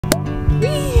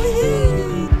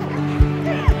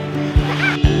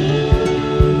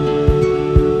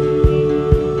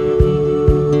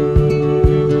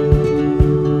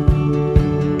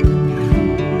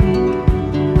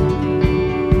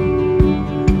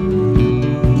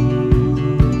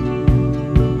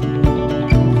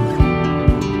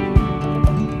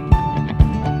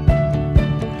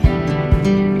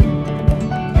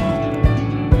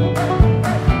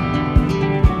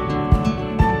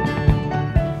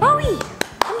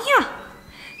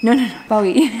No, no, no.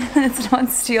 Bowie, let's not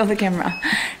steal the camera.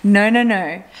 No, no,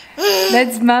 no.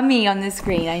 That's Mummy on the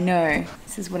screen, I know.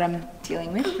 This is what I'm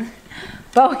dealing with.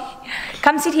 Bowie,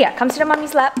 come sit here. Come sit on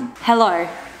Mummy's lap. Hello.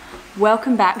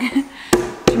 Welcome back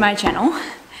to my channel.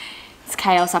 It's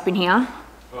chaos up in here.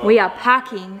 We are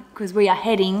packing because we are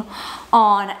heading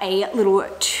on a little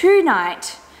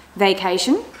 2-night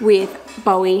vacation with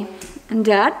Bowie and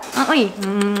Dad, aren't we?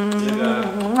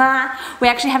 We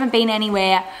actually haven't been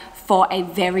anywhere for a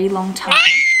very long time.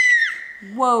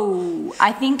 Whoa,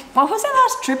 I think, what was our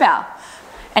last trip out?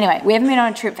 Anyway, we haven't been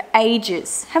on a trip for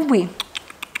ages, have we? And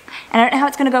I don't know how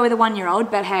it's gonna go with a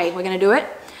 1-year-old, but hey, we're gonna do it.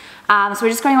 So we're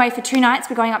just going away for 2 nights.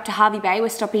 We're going up to Hervey Bay. We're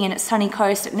stopping in at Sunny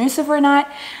Coast at Noosa for a night.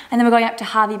 And then we're going up to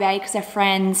Hervey Bay because our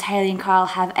friends, Hayley and Kyle,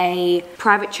 have a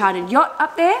private chartered yacht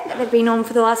up there that they've been on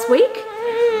for the last week.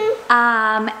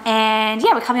 And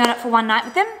yeah, we're coming on it for 1 night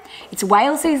with them. It's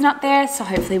whale season up there, so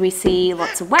hopefully we see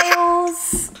lots of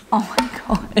whales. Oh my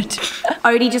God.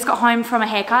 Odie just got home from a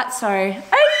haircut, so Odie!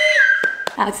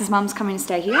 Alex's mum's coming to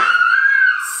stay here.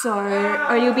 So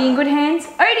Odie will be in good hands.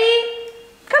 Odie,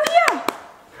 come here.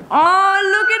 Oh,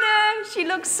 look at her. She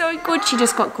looks so good. She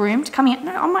just got groomed. Come here.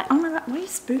 No, on my lap. What are you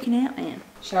spooking out, man?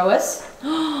 Show us.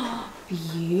 Oh,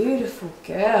 beautiful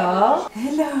girl.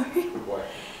 Hello.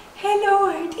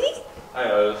 Hello, Odie. Hi,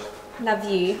 Oz. Love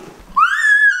you.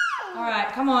 All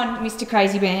right, come on, Mr.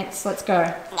 Crazy Pants. Let's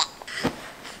go.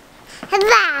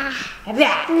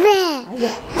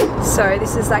 So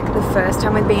this is like the first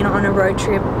time we've been on a road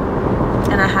trip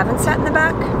and I haven't sat in the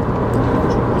back.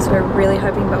 So we're really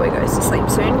hoping Bowie goes to sleep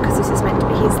soon because this is meant to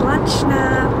be his lunch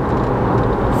nap.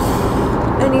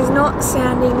 And he's not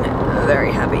sounding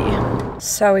very happy.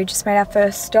 So we just made our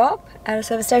first stop at a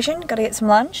service station. Gotta get some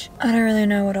lunch. I don't really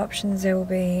know what options there will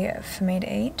be for me to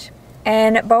eat.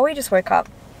 And Bowie just woke up.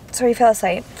 So he fell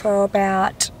asleep for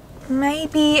about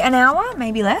maybe an hour,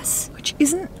 maybe less, which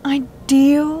isn't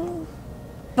ideal,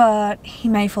 but he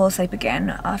may fall asleep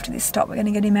again after this stop. We're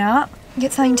gonna get him out,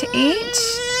 get something to eat,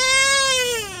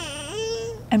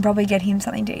 and probably get him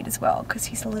something to eat as well because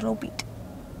he's a little bit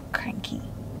cranky.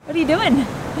 What are you doing?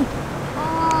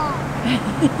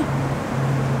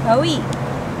 Bowie.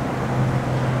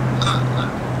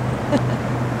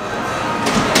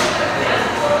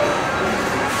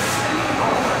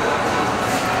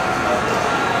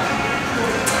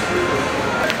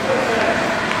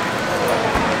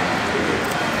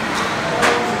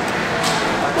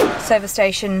 Service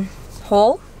station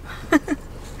haul.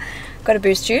 Got a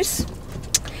Boost juice.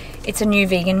 It's a new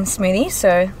vegan smoothie,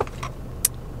 so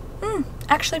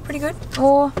actually pretty good.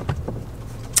 Or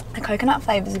the coconut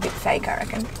flavour is a bit fake, I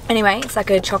reckon. Anyway, it's like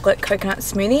a chocolate coconut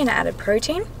smoothie and I added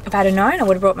protein. If I had known, I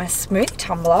would have brought my smoothie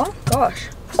tumbler. Gosh.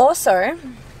 Also,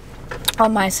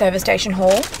 on my service station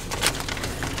haul,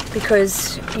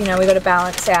 because, you know, we got to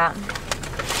balance out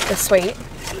the sweet.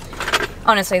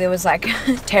 Honestly, there was like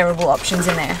terrible options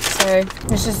in there. So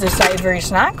this is the savoury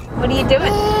snack. What are you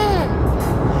doing?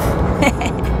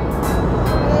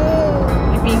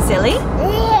 You're being silly?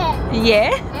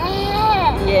 Yeah?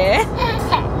 Yeah?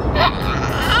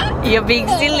 You're being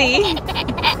silly.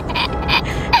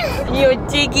 You're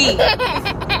jiggy.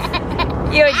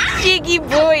 You're a jiggy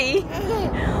boy.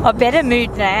 A better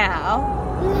mood now.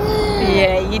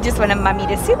 Yeah, you just want a mummy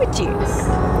to sit with you.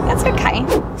 That's okay.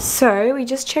 So we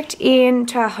just checked in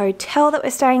to our hotel that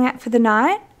we're staying at for the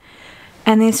night.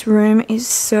 And this room is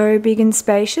so big and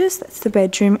spacious. That's the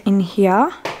bedroom in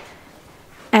here.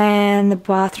 And the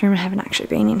bathroom, I haven't actually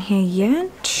been in here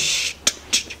yet.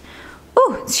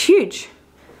 Oh, it's huge.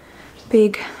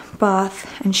 Big bath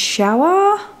and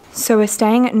shower. So we're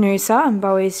staying at Noosa and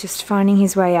Bowie's just finding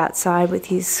his way outside with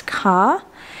his car.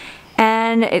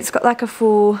 And it's got like a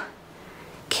full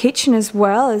kitchen as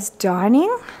well as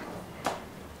dining.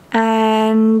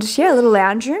 And yeah, a little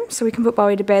lounge room so we can put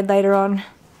Bowie to bed later on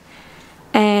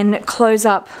and close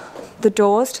up the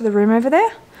doors to the room over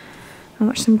there and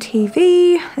watch some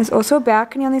TV. There's also a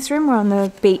balcony on this room. We're on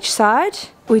the beach side.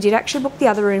 We did actually book the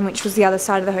other room, which was the other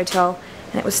side of the hotel,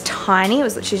 and it was tiny. It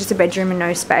was literally just a bedroom and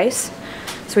no space.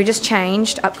 So we just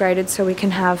changed, upgraded so we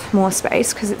can have more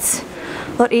space because it's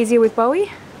a lot easier with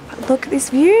Bowie. But look at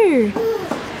this view.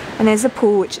 And there's a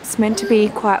pool, which is meant to be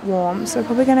quite warm, so we're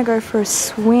probably going to go for a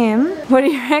swim. What do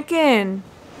you reckon?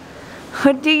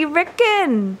 What do you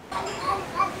reckon?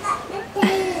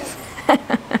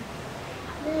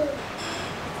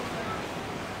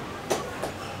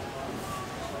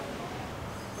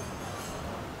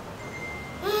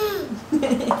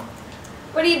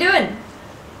 What are you doing?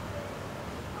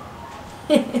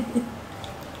 Do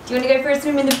you want to go for a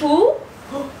swim in the pool?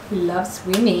 We love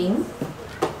swimming.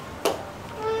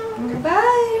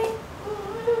 Bye.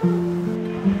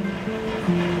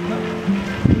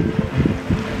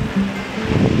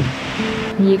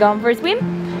 You going for a swim?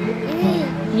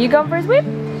 You going for a swim?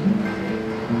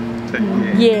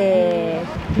 Yeah.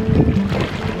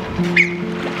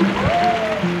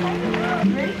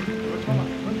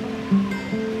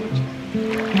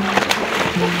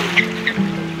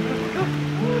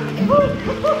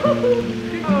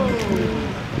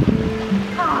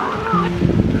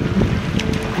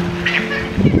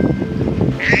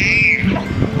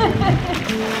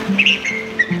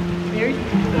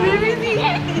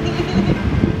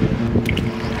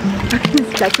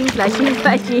 Splashing, splashing,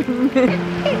 splashing.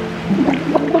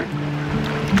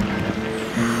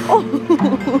 Oh,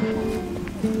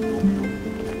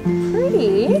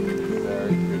 pretty.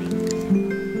 Very pretty.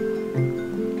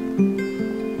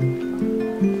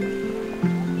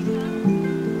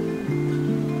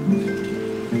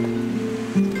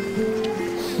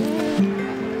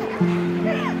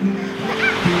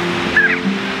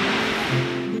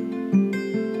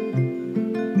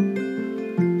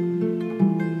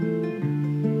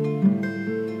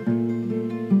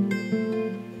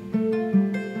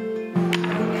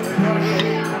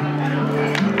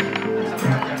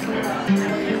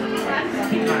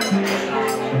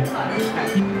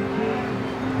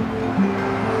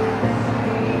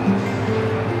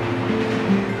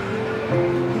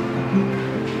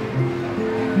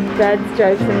 Dad's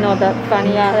jokes are not that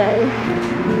funny, are they?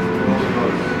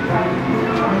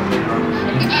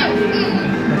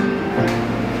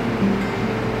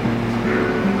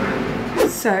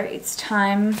 So it's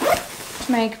time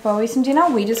to make Bowie some dinner.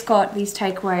 We just got these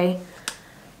takeaway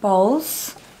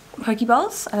bowls, poke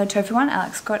bowls. I got a tofu one,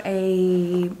 Alex got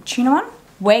a tuna one.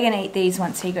 We're gonna eat these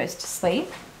once he goes to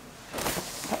sleep.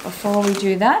 But before we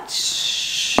do that,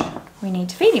 we need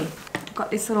to feed him. I've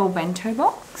got this little bento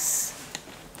box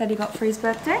that he got for his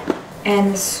birthday. And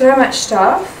there's so much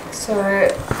stuff, so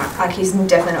like he's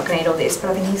definitely not gonna eat all this, but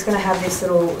I think he's gonna have this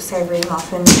little savoury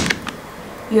muffin,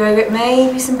 yogurt,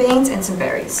 maybe some beans and some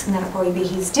berries. And that'll probably be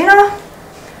his dinner,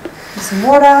 with some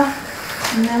water,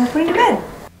 and then we'll put him to bed.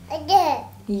 Again.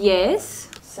 Yes.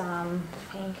 Some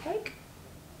pancake.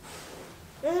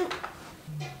 Hello.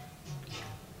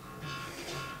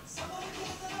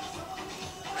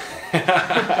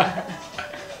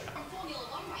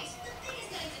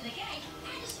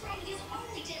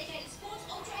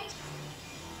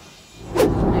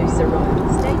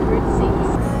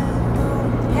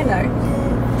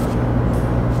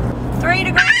 3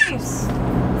 degrees.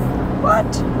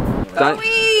 What?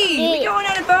 Bowie! We going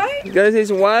on a boat? You gotta see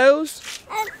some whales?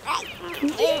 You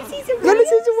gotta see some Gotta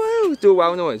see some whales. Do a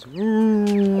whale noise. What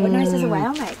noise does a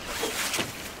whale make?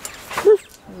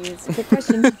 It's a good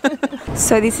question.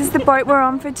 So this is the boat we're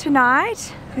on for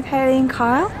tonight with Hayley and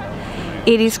Kyle.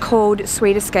 It is called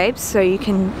Sweet Escapes, so you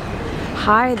can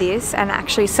hire this and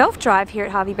actually self-drive here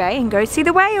at Hervey Bay and go see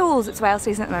the whales. It's whale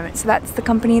season at the moment, so that's the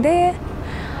company there.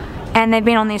 And they've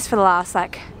been on this for the last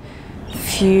like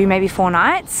few, maybe 4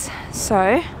 nights.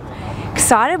 So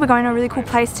excited, we're going to a really cool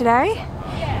place today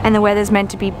and the weather's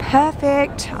meant to be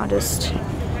perfect. I'll just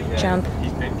jump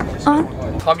on.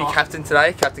 I'm your captain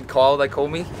today, Captain Kyle they call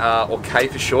me, or K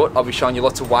for short. I'll be showing you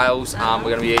lots of whales. We're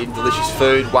going to be eating delicious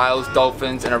food, whales,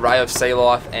 dolphins, an array of sea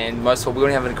life, and most of all we're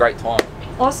going to be having a great time.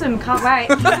 Awesome, can't wait.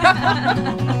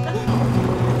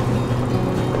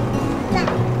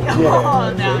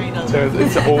 Oh, no, he doesn't.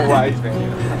 It's always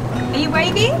been. Are you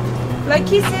waving? Blow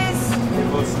kisses.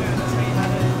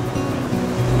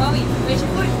 Bowie, where's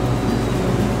your foot?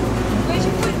 Where's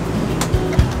your foot?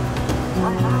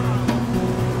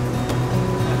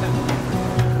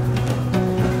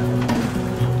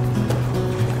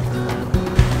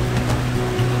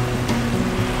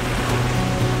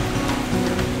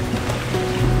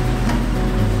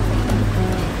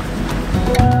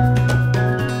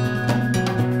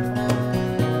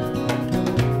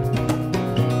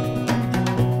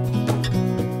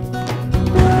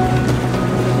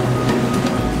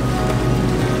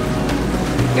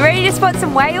 You ready to spot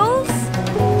some whales?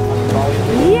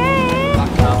 Yeah!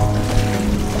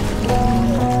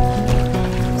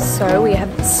 So we have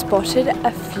spotted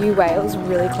a few whales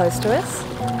really close to us.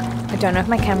 I don't know if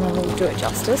my camera will do it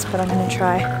justice, but I'm going to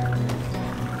try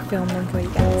film them for you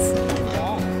guys.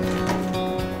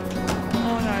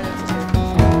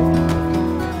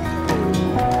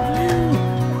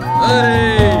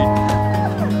 Hey!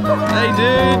 Hey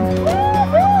dude!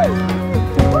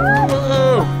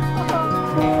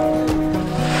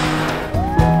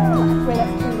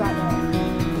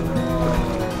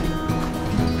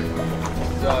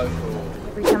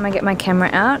 Every time I get my camera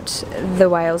out, the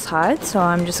whales hide, so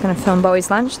I'm just going to film Bowie's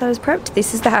lunch that is prepped.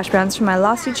 This is the hash browns from my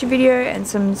last YouTube video and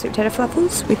some sweet potato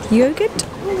fluffles with yogurt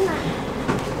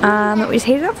that we just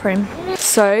heated up for him.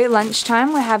 So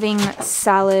lunchtime, we're having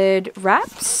salad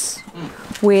wraps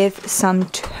with some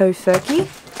tofurkey.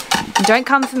 And don't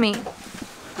come for me,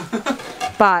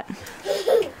 but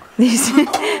this we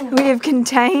have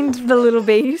contained the little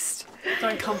beast.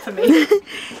 Don't come for me.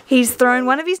 He's thrown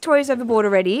one of his toys overboard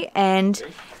already, and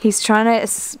he's trying to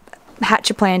hatch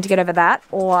a plan to get over that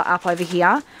or up over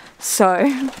here. So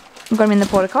I've got him in the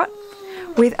porta cot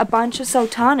with a bunch of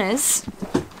sultanas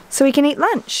so we can eat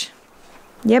lunch.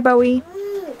 Yeah, Bowie.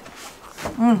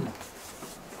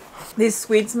 This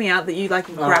weirds me out that you like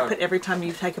wrap it every time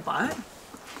you take a bite.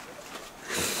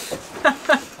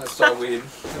 That's so weird.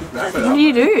 What do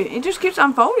you do? It just keeps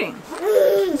unfolding.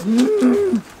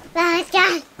 Yeah,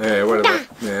 what about?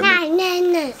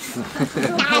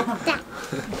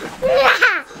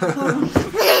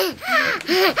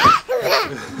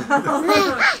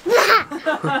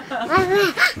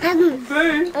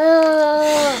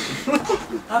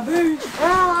 Abu.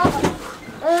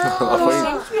 I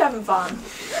Seems to be having fun.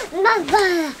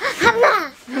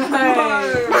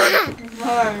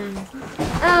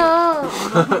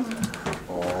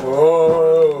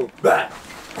 Oh, back.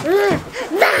 Oh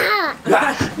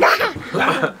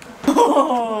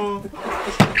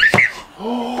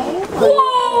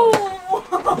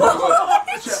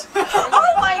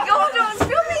my god, I was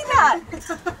filming that!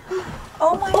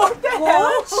 Oh my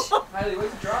gosh! Hayley,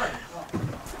 where's the drone?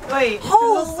 Wait,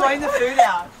 Holy- who's throwing the food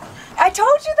out? I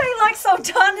told you they like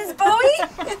sultanas, Bowie!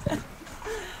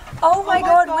 Oh my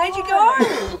god, where'd you go?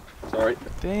 Sorry.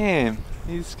 Damn,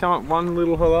 he's come up one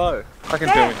little hello. I can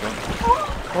There. film it.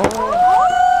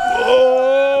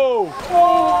 Oh!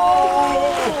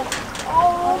 Oh!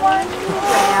 Oh my god!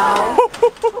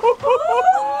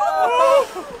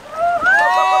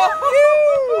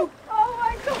 Oh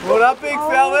my god! What up, big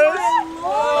fellas?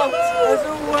 There's a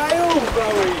whale,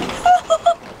 Bowie.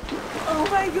 Oh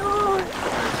my god!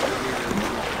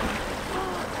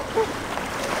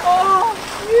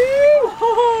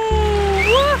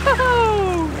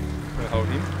 Can I hold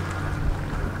him?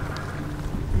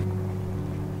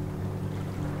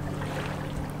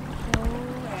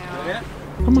 Yeah.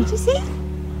 Did you see?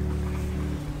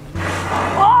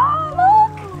 Oh,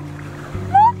 look!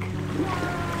 Look!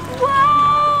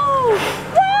 Wow!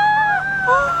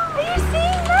 Wow! Are you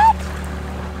seeing that?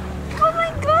 Oh my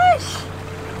gosh!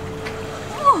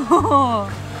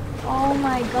 Oh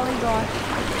my golly gosh.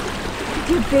 Look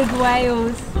at your big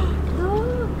whales.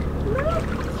 Look! Look!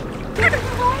 Look at the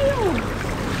whale!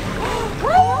 Oh!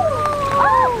 Woo!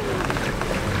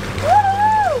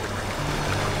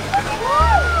 Look at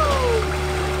that!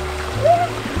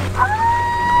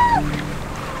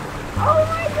 Oh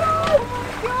my god!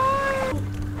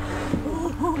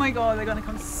 Oh my god, they're gonna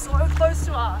come so close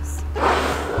to us.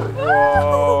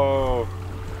 Oh.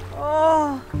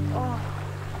 Oh, oh.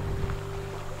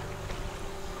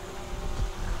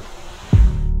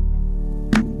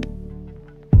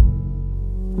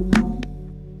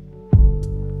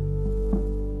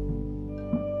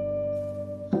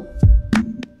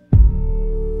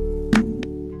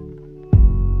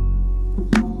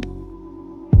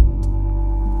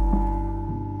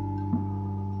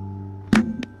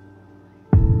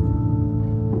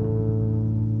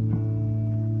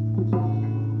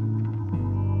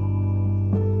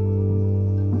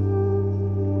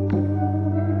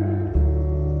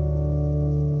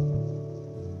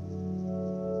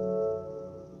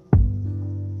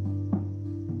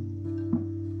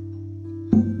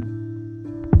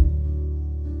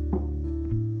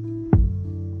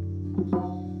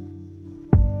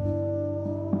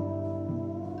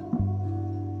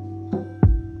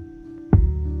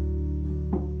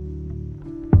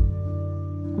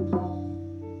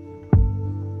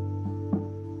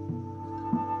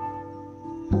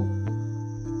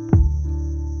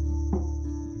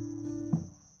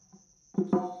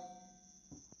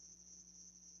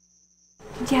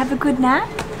 Did you have a good nap?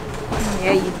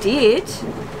 Yeah, you did.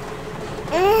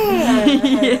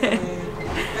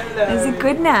 It was a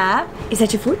good nap. Is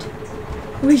that your foot?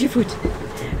 Where's your foot?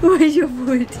 Where's your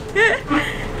foot?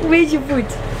 Where's your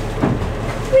foot?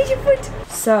 Where's your foot?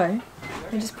 So,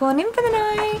 we're just pulling in for the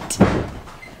night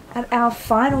at our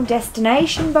final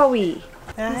destination, Bowie.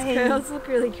 These curls look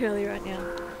really curly right now.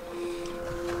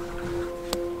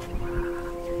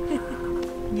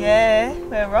 Yeah,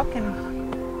 we're rocking.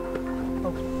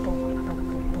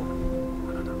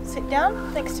 Sit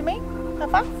down next to me. High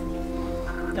five.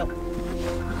 No.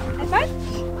 High five.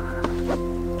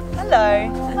 Hello.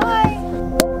 Hi.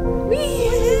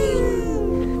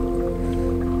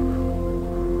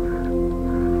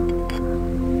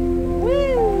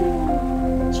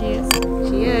 Cheers. Cheers.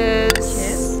 Cheers.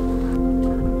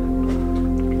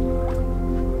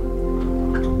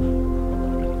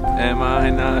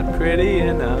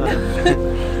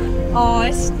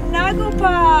 Oh, snuggle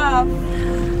puff.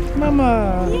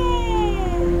 Mama. Yeah.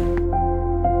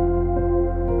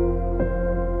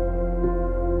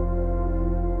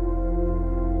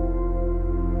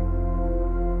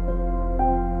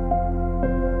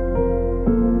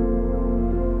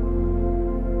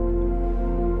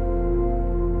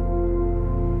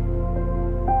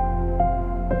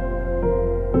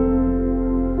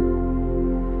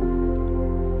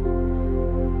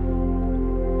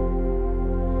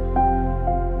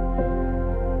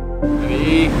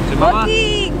 Ready? To mama.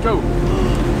 Walking. Go.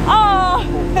 Oh.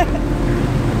 That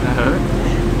hurt?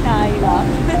 Nah, you laugh.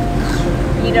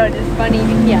 You know it's funny,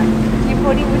 didn't ya? You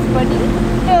thought it was funny?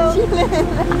 No.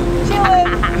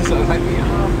 Chillin'. So like me.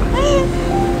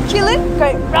 Chillin'? Go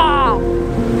rah.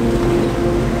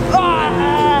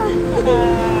 Rah.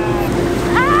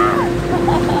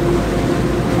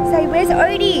 Say, where's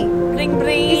Odie? Bring,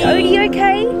 bring. Is Odie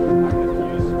okay?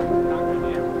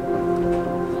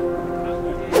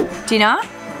 Dinner?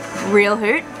 Real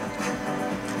hoot?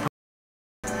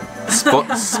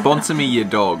 Sponsor me your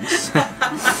dogs.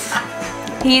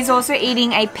 He is also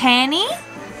eating a panny,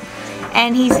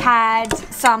 and he's had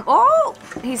some water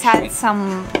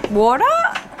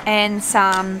and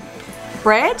some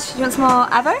bread. Do you want some more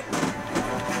avo?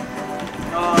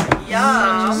 Oh,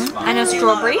 yum. And a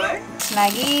strawberry.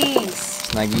 Snuggies.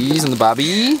 Snuggies on the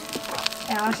barbie.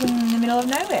 Out in the middle of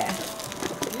nowhere.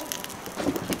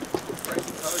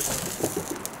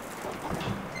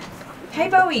 Hey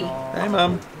Bowie. Hey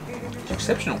mum. It's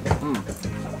exceptional.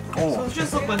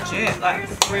 Sausages look legit, like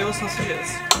real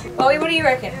sausages. Bowie, what do you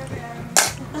reckon?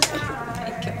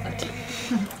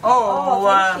 Oh,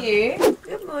 Thank you.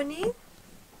 Good morning.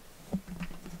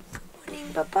 Good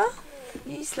morning, Papa.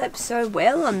 You slept so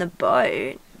well on the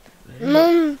boat.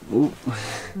 Mum.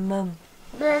 Mum.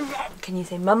 Can you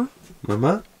say mum?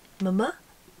 Mama. Mama?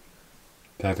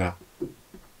 Dada.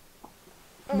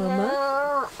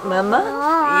 Mama? Mama?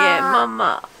 Yeah,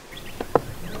 mama.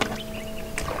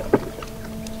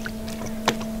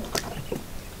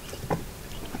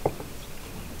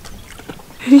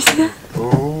 Who's that?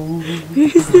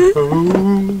 Who's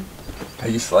that? Are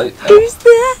you asleep? Who's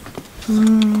that?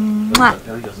 Mwah.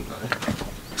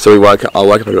 So I woke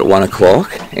up at 1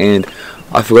 o'clock and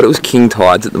I forgot it was king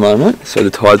tides at the moment, so the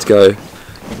tides go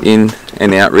in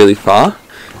and out really far,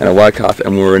 and I woke up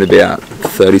and we were in about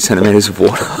 30 centimetres of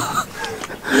water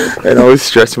and I was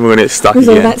stressed when we were going to get stuck Was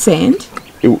again. all that sand?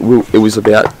 It was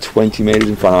about 20 metres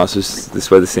in front of us, just this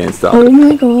where the sand started. Oh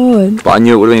my god. But I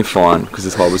knew it would have been fine because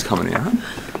the tide was coming out.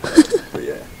 But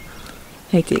yeah.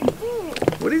 Hectic.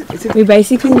 What is it? We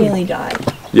basically nearly died.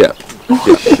 Yeah.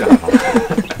 Shut up.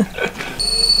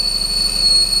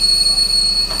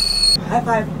 high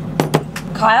five.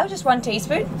 Kyle, just 1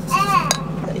 teaspoon.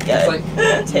 There you It's go. like,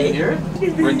 can you hear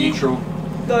it? We're neutral.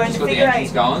 Going Just to got the figure engines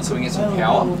eight. going so we can get some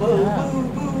power.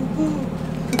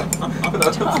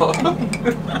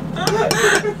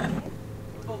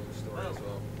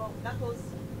 Knuckles.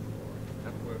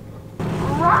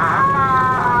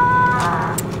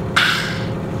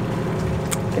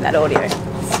 Look at that audio.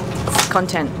 It's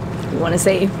content we want to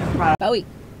see. Bowie.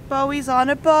 Bowie's on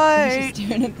a boat. She's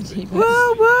staring at the TV.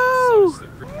 Woo woo!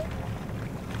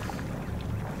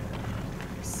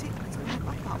 Sit, it's going up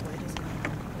that way, doesn't it?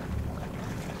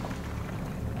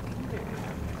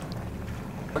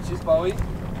 Watch this, Bowie.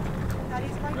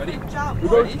 Daddy's making Ready? a jump.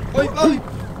 Ready? Bowie!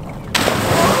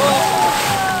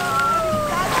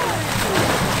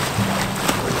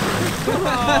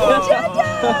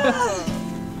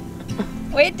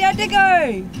 Where'd Dada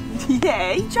go?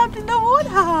 Yeah, he jumped in the water.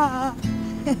 Want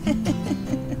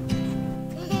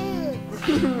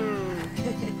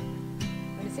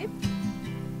to sip?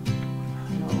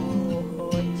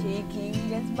 Oh, cheeky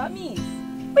against mummies.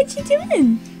 What you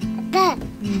doing?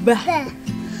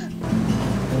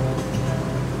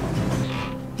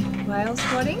 Whale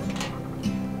spotting?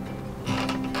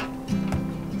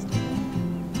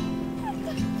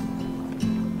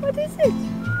 What is it?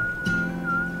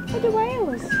 What are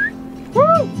whales? Woo!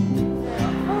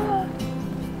 Oh,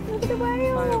 look at the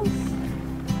whales!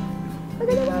 Look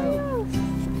at the whales!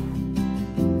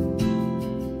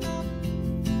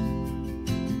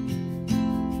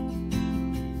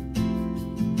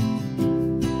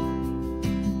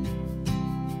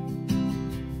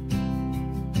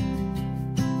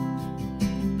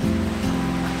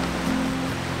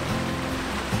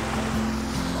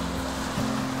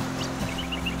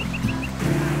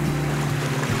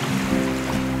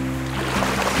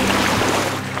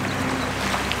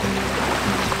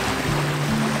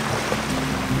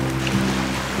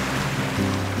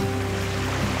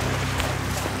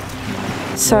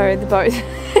 So the boat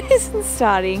isn't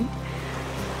starting.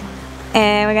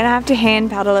 and we're gonna have to hand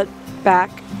paddle it back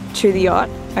to the yacht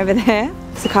over there.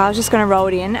 So Carl's just gonna roll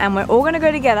it in, and we're all gonna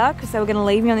go together because they were gonna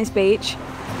leave me on this beach.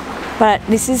 But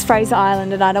this is Fraser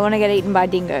Island and I don't want to get eaten by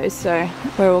dingoes, so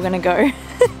we're all gonna go.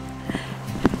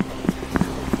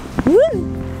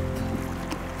 Woo!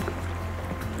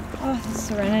 Oh, the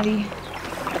serenity.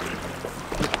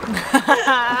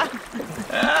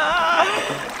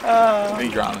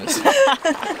 Big dramas.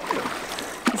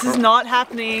 This is not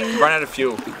happening. Run out of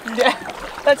fuel. Yeah,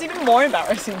 that's even more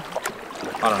embarrassing.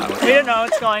 I don't know. We don't know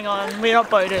what's going on. We're not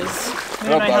boaters. We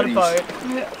don't know how to boat.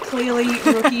 We're clearly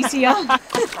rookies here. No,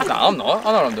 I'm not.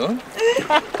 I know what I'm doing.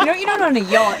 You're not on a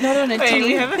yacht, not on a Wait, we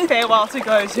tinny. have a fair while to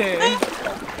go too.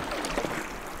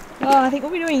 Oh, I think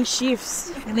we'll be doing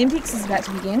shifts. Olympics is about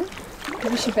to begin.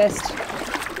 Give us your best.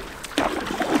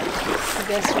 The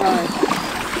best row.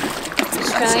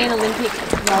 Australian Olympic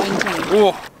rowing team.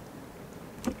 Oh.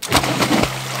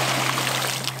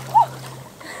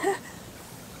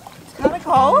 It's kind of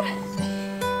cold.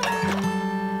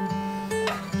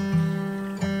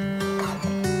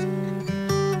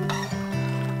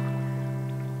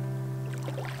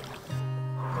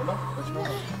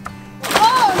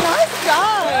 Oh, nice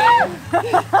dive!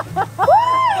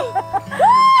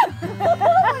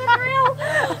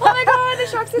 Oh my god, the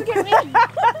shark's gonna get me.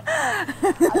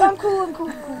 I'm cool, I'm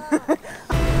cool.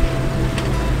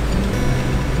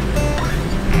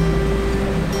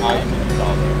 I'm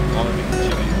a bit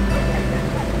chilly.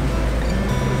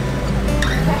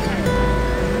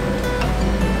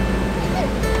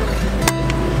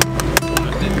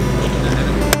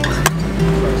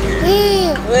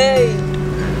 Hey,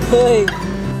 hey.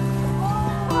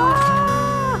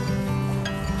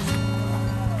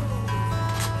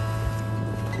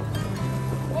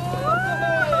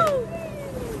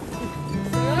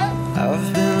 I've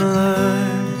been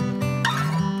learning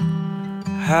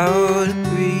how to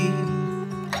breathe.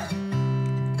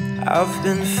 I've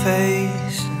been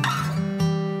facing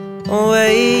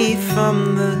away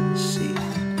from the sea,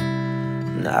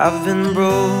 and I've been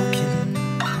broken.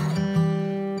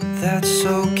 That's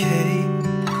okay,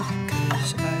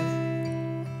 'cause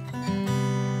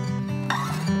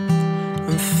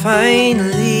I'm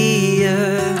finally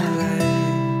alive.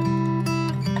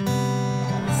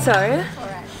 So,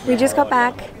 we just got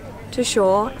back to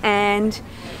shore and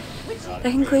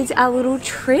that concludes our little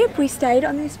trip. We stayed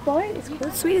on this boat, it's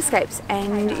called Sweet Escapes,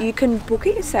 and you can book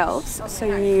it yourselves. So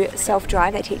you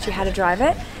self-drive, they teach you how to drive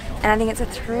it. And I think it's a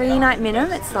 3-night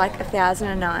minimum, it's like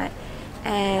 $1,000 a night.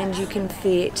 And you can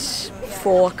fit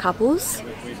 4 couples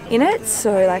in it,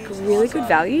 so like really good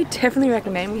value. Definitely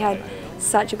recommend. We had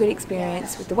such a good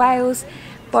experience with the whales.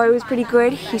 Bo was pretty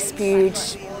good. He spewed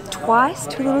twice,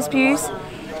 2 little spews,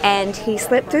 and he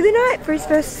slept through the night for his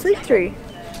first sleep through.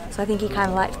 So I think he kind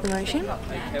of liked the motion.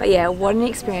 But yeah, what an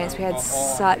experience. We had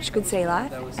such good sea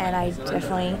life, and I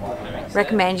definitely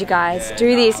recommend you guys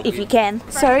do this if you can.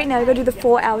 So now we've got to do the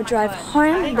 4-hour drive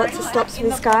home. Lots of stops for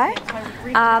this guy.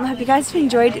 Hope you guys have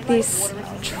enjoyed this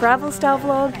travel style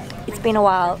vlog. It's been a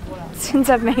while since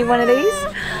I've made one of these.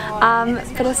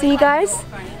 But I'll see you guys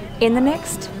in the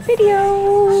next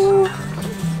video.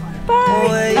 Bye.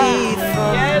 Away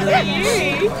from Yeah,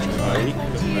 you.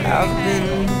 I've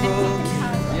been broken.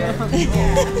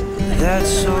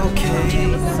 That's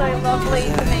okay. So lovely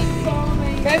to meet you.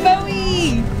 Go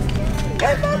Bowie! Go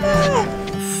Baba!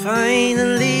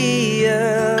 Finally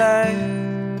alive.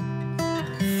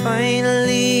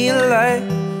 Finally alive.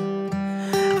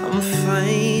 I'm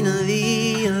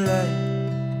finally alive.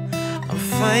 I'm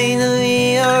finally